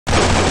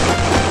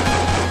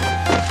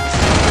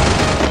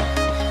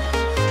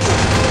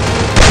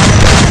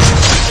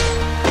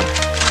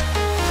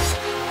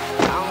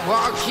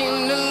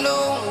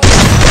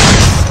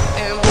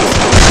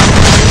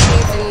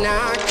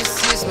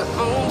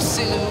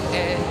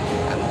and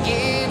I'm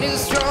getting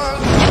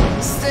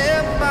stronger.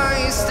 Step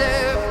by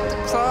step, the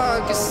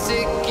clock is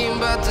ticking,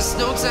 but there's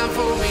no time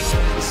for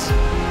regrets.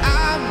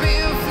 I've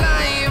been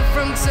flying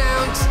from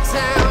town to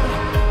town,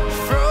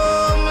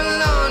 from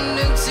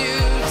London to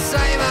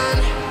Taiwan.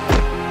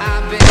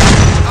 I've been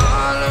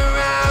all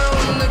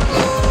around the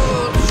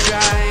globe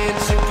trying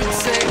to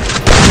protect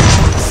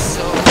my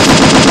soul.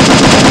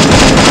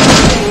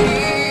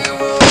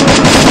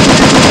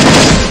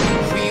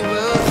 We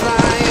will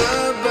fly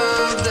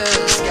above the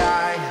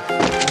sky.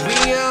 We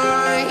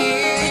are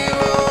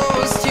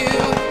heroes tonight.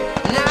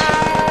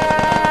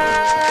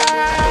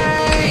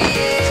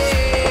 Yeah.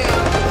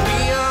 We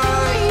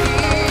are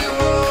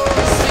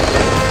heroes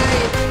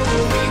tonight.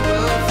 We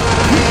will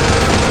fly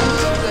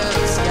above the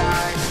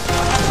sky.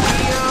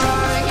 We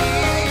are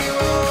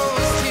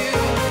heroes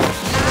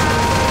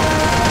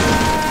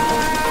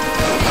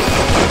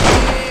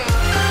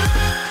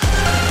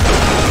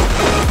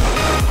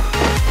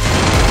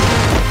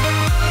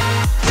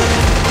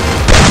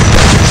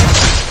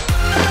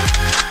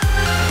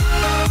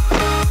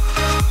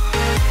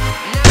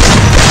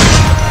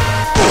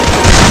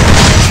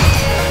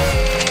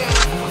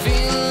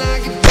feel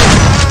like a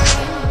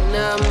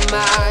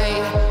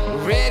dynamite,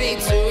 ready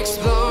to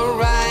explode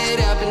right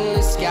up in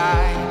the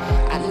sky.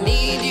 I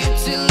need you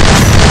to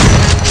listen,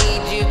 I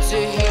need you to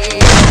hear.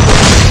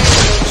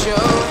 Don't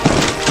show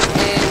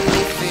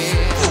any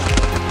fear.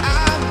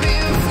 I've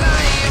been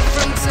flying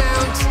from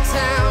town to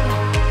town,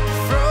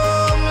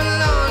 from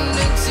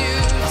London to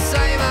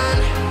Taiwan.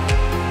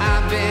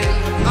 I've been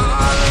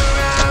all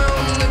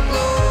around the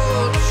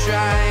globe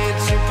trying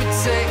to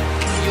protect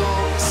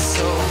your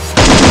soul.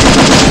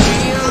 We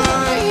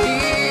are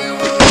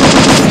heroes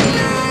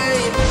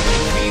tonight.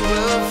 We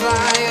will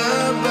fly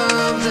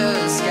above the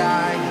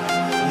sky.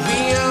 We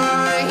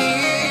are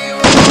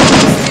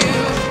heroes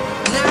tonight.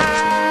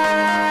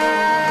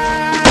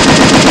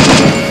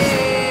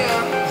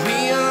 We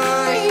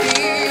are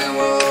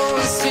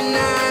heroes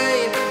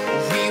tonight.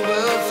 We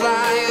will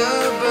fly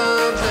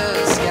above the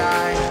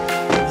sky.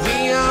 We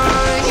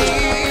are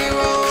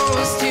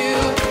heroes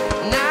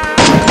tonight.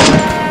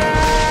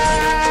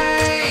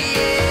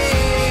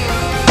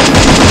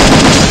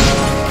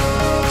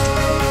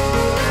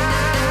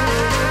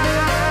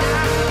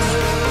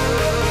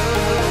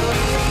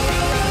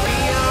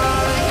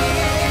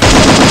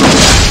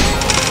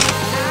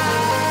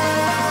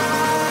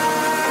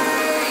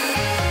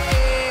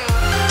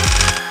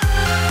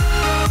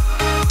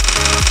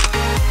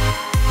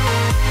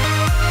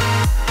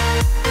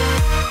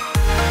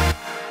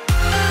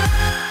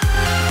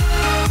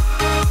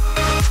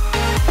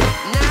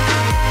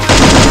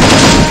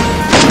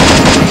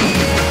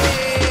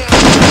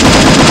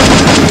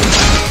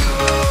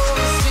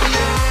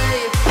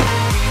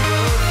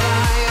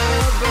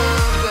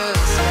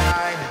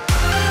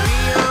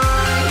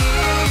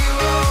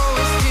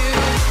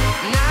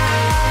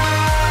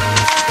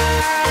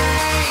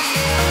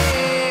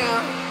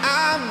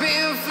 I've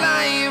been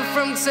flying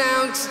from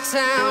town to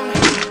town,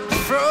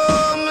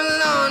 from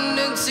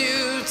London to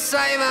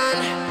Taiwan.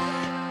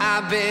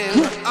 I've been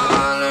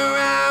all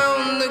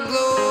around the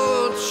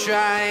globe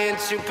trying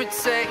to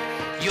protect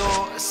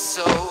your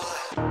soul.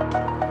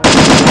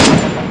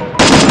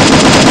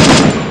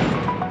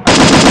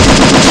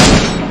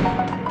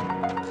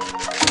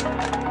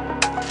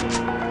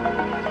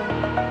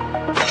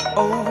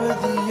 Over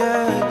the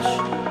edge,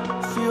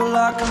 feel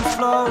like I'm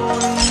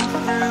floating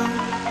through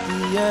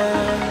the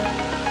air.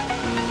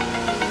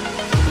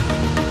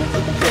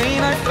 The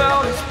pain I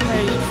felt is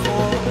paid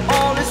for,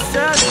 all is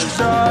said and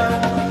done.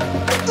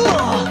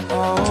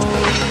 Oh.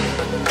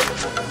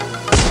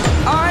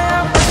 I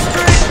am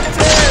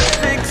restricted,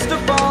 fixed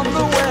upon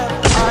the web.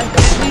 I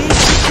need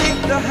to kick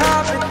the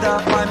habit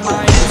that my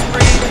mind is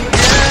breathing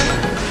in.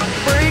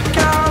 Break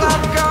out,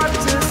 I've got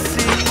to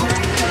see.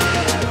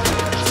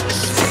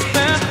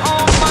 Spent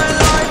all my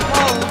life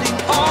holding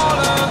all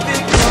of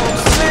it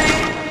closely.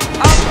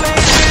 I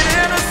played it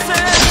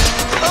innocent,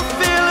 a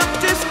feel of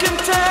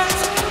discontent.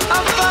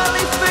 I'm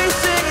finally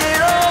facing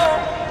it all,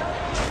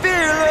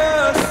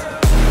 fearless.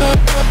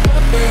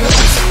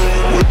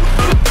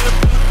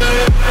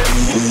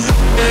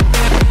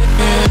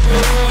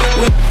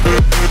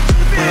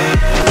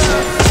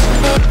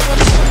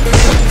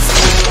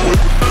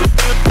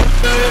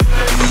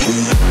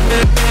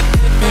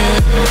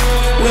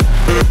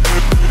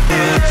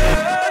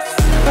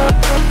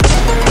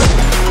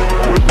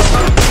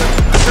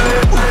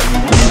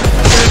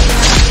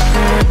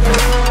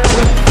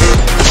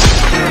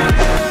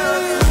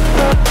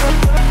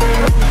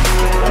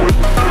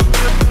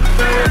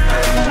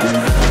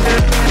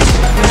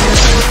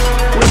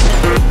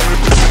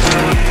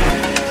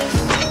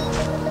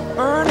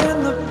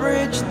 Burning the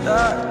bridge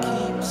that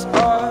keeps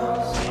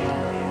us.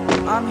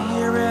 I'm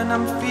here and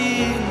I'm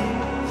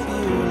feeling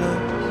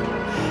fearless.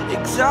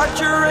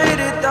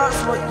 Exaggerated,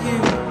 that's what you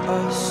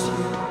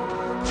assume.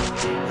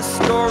 The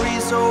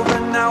story's over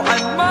now, I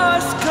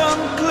must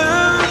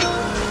conclude.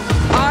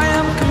 I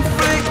am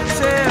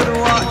conflicted,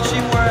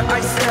 watching where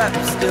I step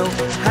still,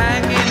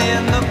 hanging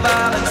in the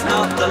balance,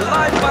 not the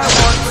life I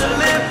want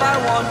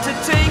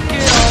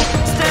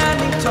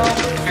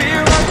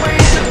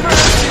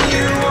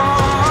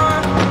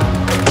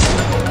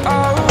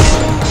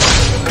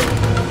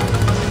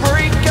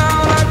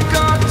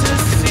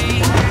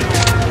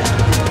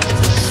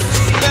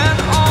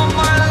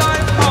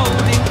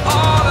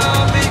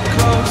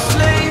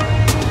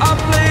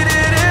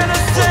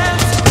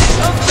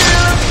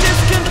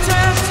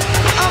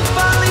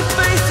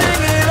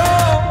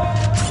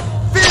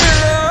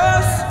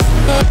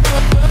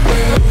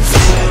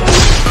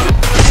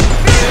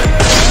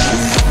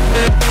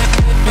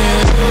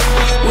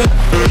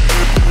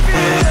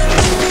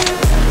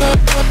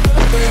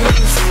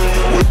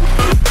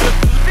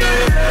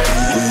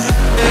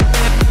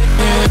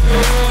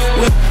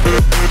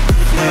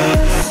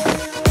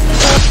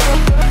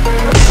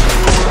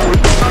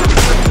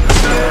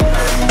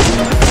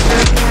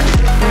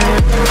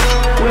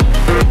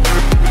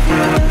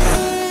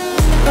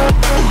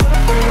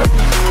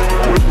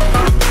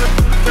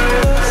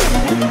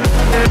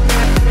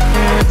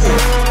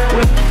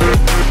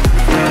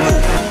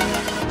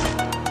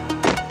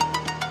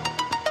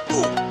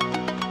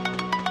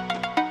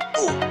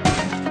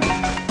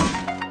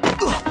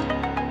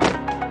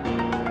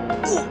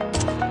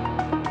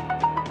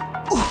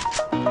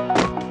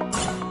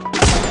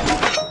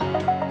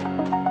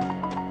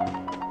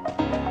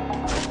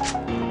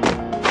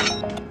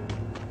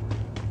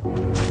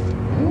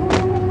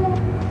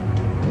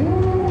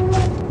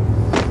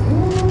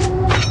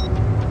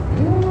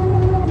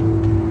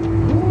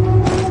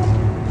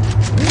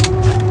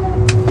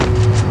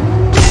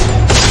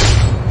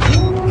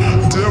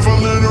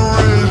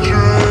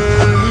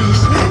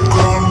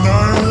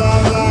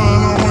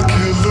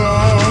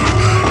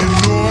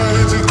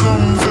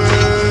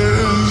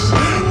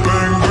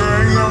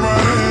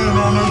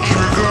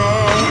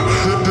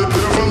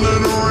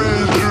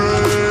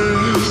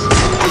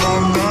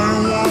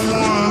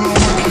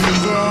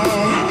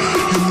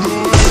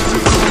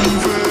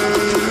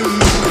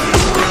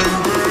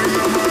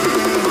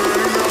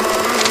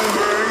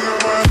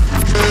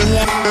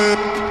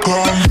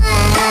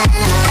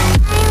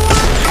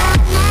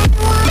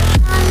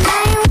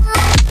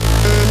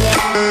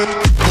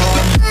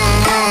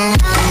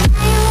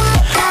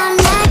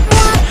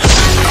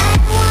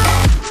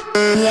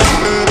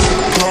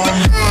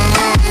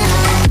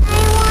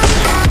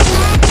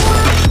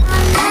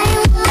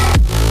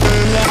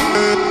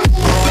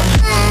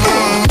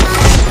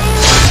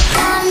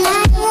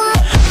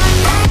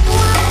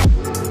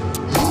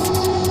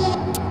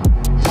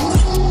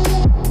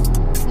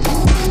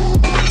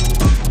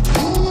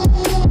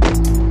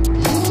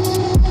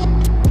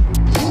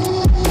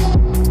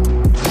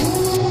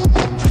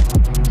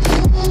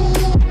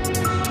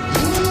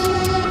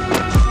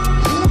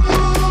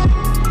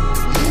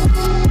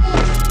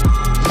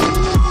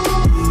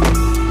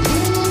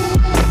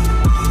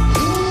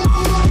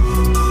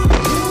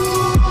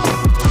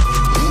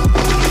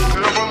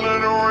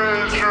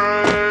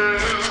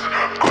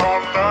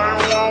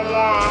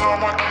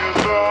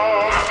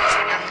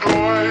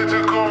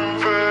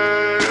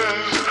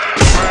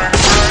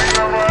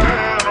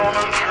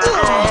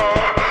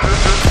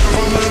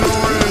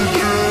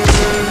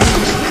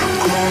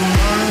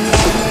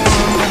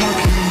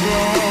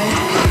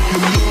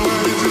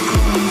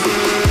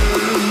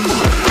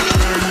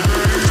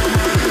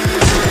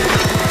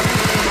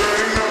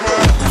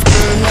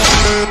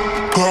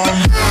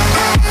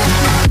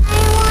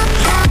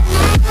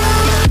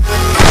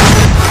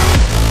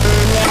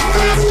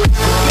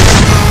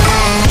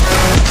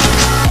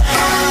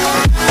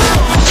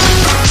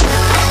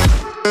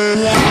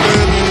want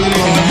better.